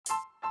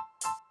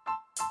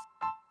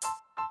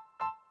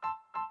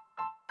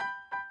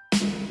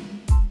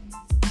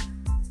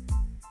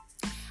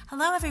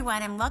Hello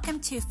everyone, and welcome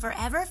to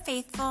Forever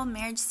Faithful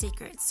Marriage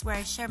Secrets, where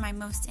I share my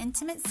most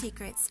intimate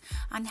secrets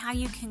on how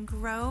you can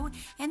grow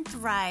and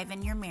thrive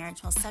in your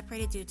marriage while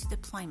separated due to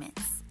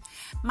deployments.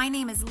 My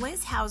name is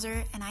Liz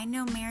Hauser, and I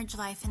know marriage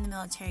life in the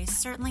military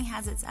certainly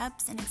has its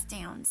ups and its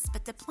downs,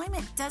 but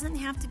deployment doesn't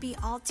have to be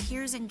all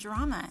tears and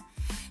drama.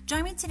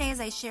 Join me today as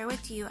I share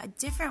with you a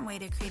different way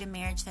to create a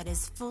marriage that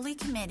is fully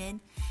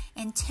committed,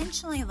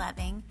 intentionally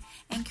loving,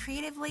 and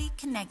creatively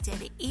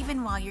connected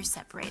even while you're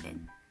separated.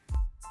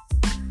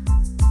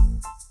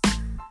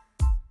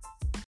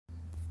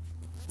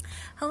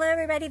 Hello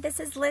everybody, this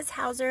is Liz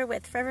Hauser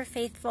with Forever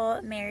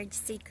Faithful Marriage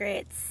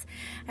Secrets.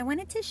 I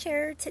wanted to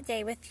share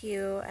today with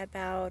you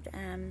about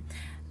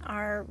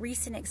our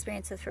recent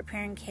experience with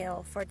preparing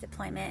Kale for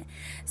deployment.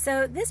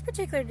 So this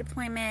particular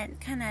deployment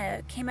kind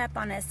of came up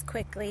on us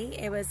quickly.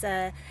 It was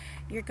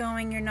you're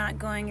going, you're not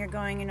going, you're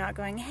going, you're not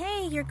going.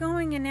 Hey, you're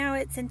going, and now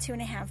it's in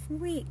 2.5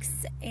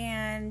 weeks.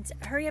 And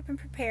hurry up and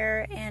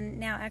prepare, and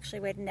now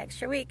actually wait an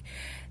extra week.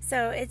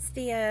 So it's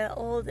the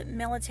old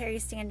military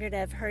standard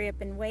of hurry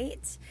up and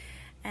wait.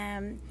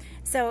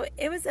 So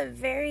it was a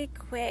very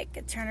quick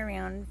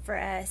turnaround for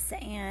us,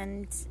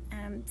 and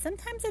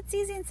sometimes it's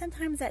easy and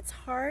sometimes that's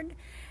hard.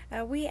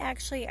 We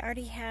actually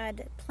already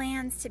had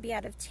plans to be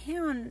out of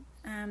town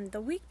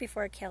the week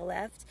before Kale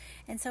left,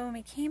 and so when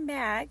we came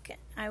back,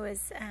 I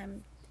was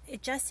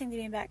adjusting to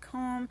being back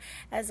home,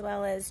 as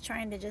well as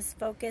trying to just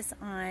focus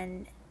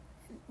on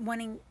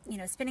wanting,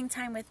 spending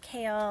time with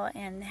Kale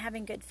and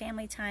having good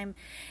family time,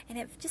 and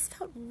it just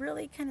felt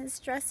really kind of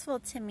stressful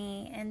to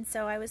me. And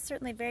so I was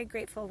certainly very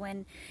grateful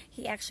when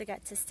he actually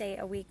got to stay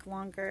a week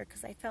longer,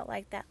 because I felt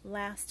like that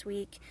last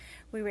week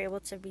we were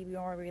able to be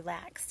more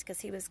relaxed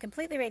because he was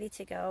completely ready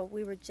to go.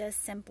 We were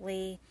just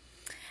simply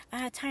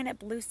tying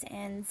up loose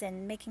ends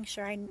and making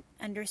sure I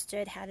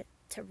understood how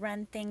to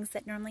run things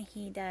that normally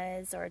he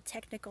does, or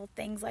technical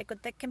things like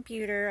with the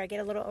computer. I get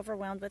a little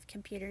overwhelmed with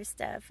computer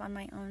stuff on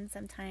my own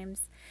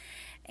sometimes.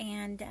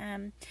 And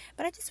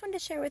but I just wanted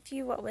to share with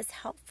you what was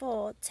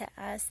helpful to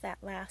us that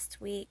last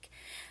week.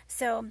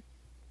 So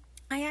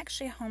I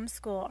actually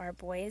homeschool our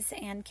boys,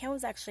 and Kale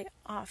was actually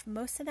off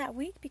most of that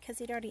week because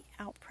he'd already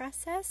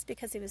out-processed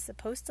because he was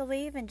supposed to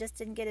leave and just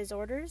didn't get his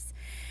orders.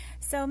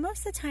 So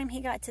most of the time he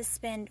got to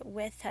spend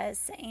with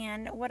us,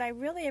 and what I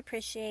really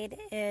appreciate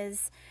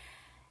is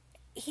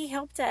he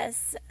helped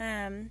us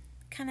kind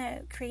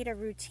of create a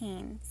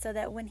routine so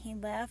that when he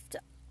left,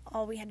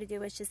 all we had to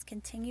do was just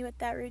continue with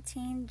that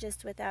routine,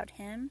 just without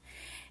him.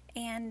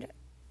 And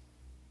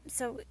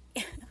so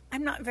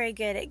I'm not very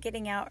good at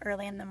getting out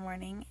early in the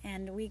morning,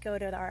 and we go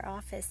to our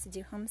office to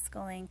do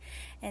homeschooling,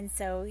 and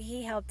so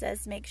he helped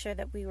us make sure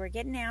that we were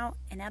getting out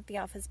and at the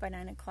office by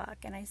 9 o'clock,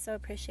 and I so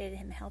appreciated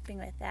him helping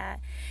with that.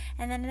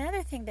 And then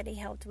another thing that he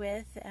helped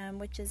with,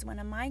 which is one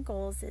of my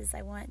goals, is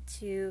I want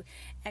to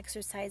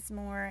exercise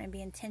more and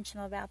be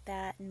intentional about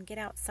that, and get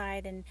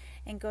outside and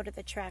go to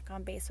the track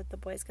on base with the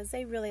boys, because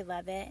they really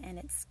love it, and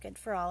it's good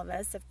for all of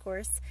us, of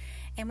course.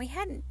 And we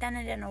hadn't done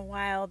it in a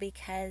while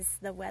because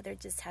the weather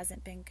just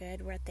hasn't been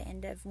good. We're at the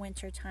end of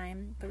winter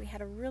time, but we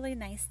had a really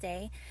nice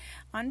day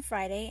on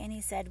Friday, and he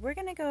said, we're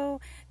going to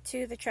go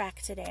to the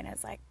track today. And I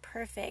was like,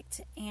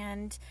 perfect.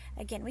 And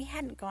again, we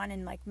hadn't gone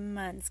in like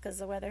months because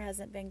the weather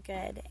hasn't been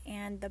good,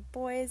 and the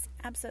boys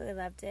absolutely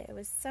loved it. It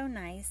was so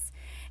nice,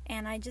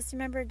 and I just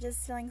remember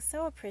just feeling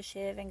so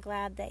appreciative and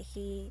glad that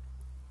he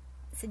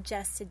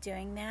suggested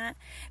doing that,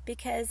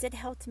 because it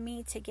helped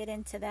me to get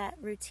into that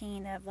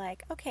routine of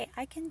like, okay,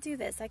 I can do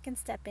this, I can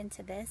step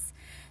into this,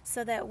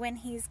 so that when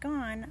he's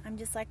gone, I'm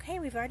just like, hey,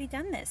 we've already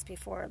done this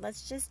before,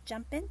 let's just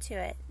jump into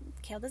it.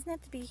 Kale doesn't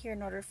have to be here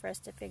in order for us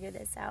to figure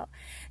this out.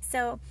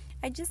 So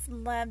I just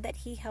love that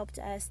he helped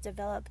us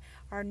develop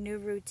our new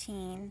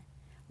routine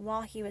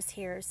while he was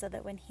here, so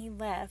that when he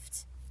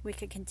left, we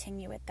could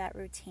continue with that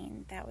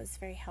routine. That was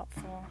very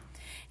helpful.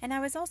 And I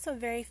was also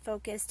very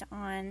focused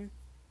on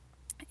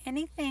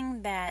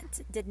anything that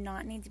did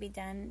not need to be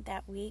done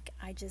that week.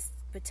 I just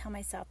would tell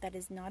myself that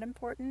is not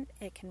important.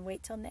 It can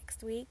wait till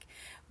next week,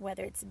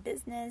 whether it's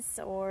business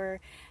or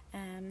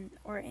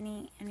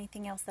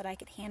anything else that I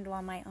could handle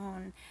on my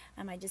own.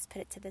 I just put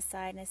it to the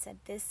side, and I said,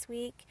 this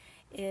week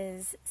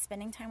is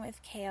spending time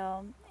with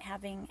Kale,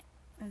 having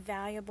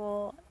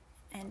valuable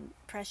and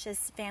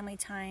precious family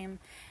time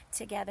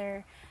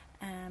together.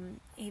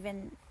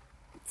 Even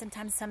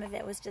sometimes some of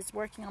it was just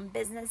working on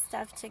business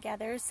stuff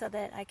together so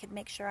that I could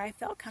make sure I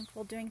felt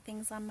comfortable doing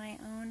things on my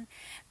own.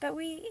 But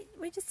we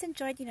just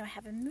enjoyed,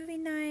 having movie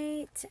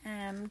night,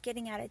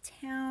 getting out of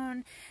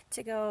town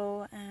to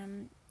go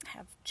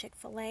have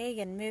Chick-fil-A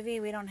and movie.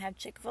 We don't have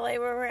Chick-fil-A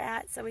where we're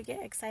at, so we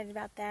get excited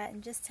about that,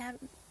 and just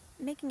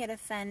making it a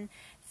fun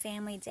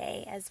family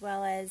day, as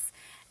well as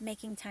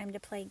making time to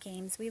play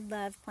games. We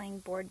love playing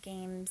board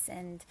games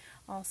and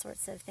all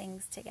sorts of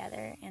things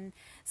together, and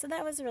so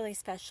that was really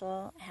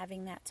special,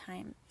 having that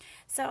time.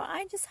 So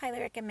I just highly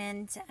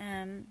recommend,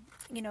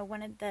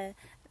 one of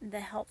the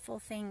helpful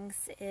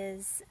things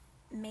is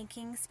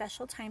making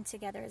special time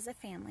together as a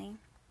family.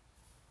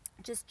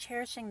 just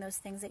cherishing those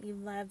things that you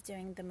love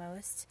doing the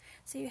most,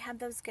 so you have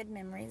those good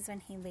memories when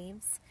he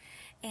leaves,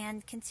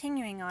 and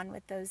continuing on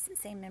with those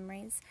same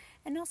memories,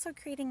 and also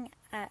creating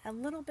a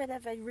little bit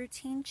of a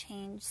routine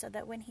change so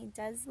that when he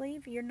does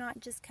leave, you're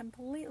not just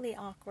completely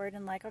awkward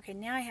and like, okay,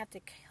 now I have to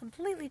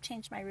completely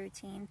change my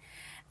routine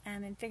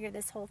and figure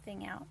this whole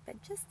thing out.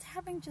 But just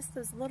having just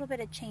those little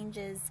bit of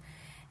changes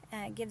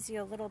gives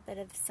you a little bit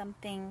of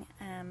something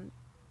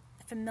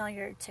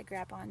familiar to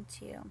grab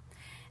onto.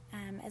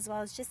 As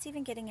well as just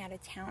even getting out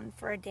of town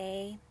for a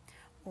day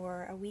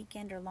or a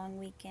weekend or long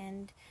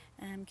weekend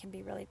can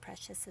be really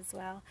precious as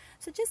well.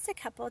 So just a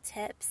couple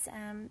tips.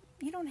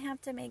 You don't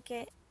have to make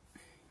it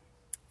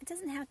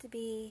doesn't have to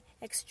be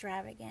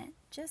extravagant.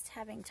 Just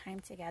having time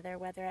together,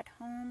 whether at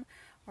home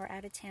or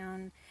out of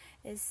town,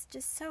 is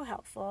just so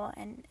helpful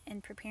in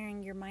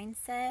preparing your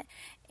mindset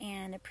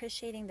and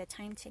appreciating the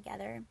time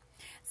together.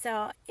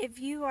 So if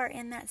you are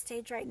in that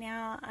stage right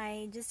now,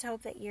 I just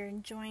hope that you're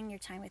enjoying your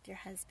time with your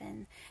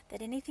husband,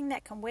 that anything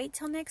that can wait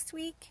till next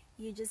week,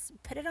 you just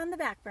put it on the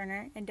back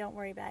burner and don't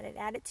worry about it.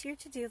 Add it to your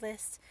to-do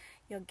list.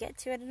 You'll get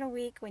to it in a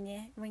week when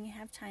you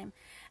have time,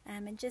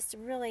 and just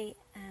really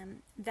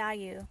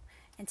value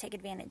and take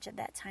advantage of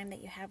that time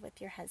that you have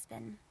with your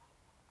husband.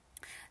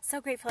 So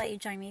grateful that you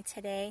joined me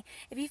today.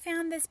 If you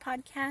found this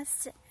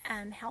podcast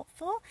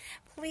helpful,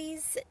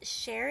 please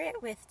share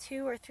it with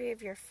 2 or 3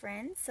 of your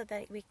friends so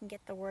that we can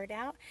get the word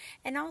out.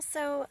 And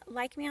also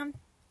like me on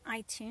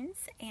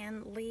iTunes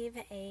and leave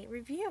a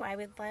review. I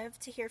would love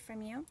to hear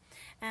from you.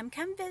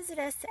 Come visit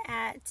us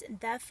at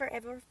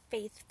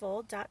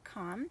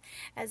theforeverfaithful.com,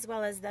 as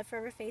well as the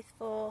Forever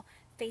Faithful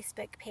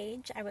Facebook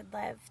page. I would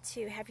love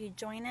to have you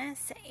join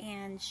us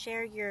and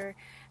share your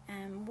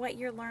what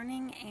you're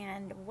learning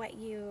and what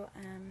you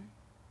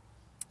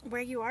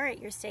where you are at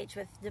your stage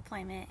with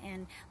deployment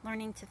and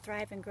learning to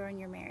thrive and grow in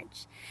your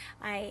marriage.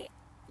 I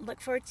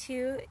look forward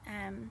to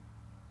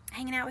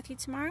hanging out with you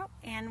tomorrow,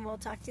 and we'll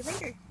talk to you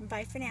later.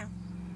 Bye for now.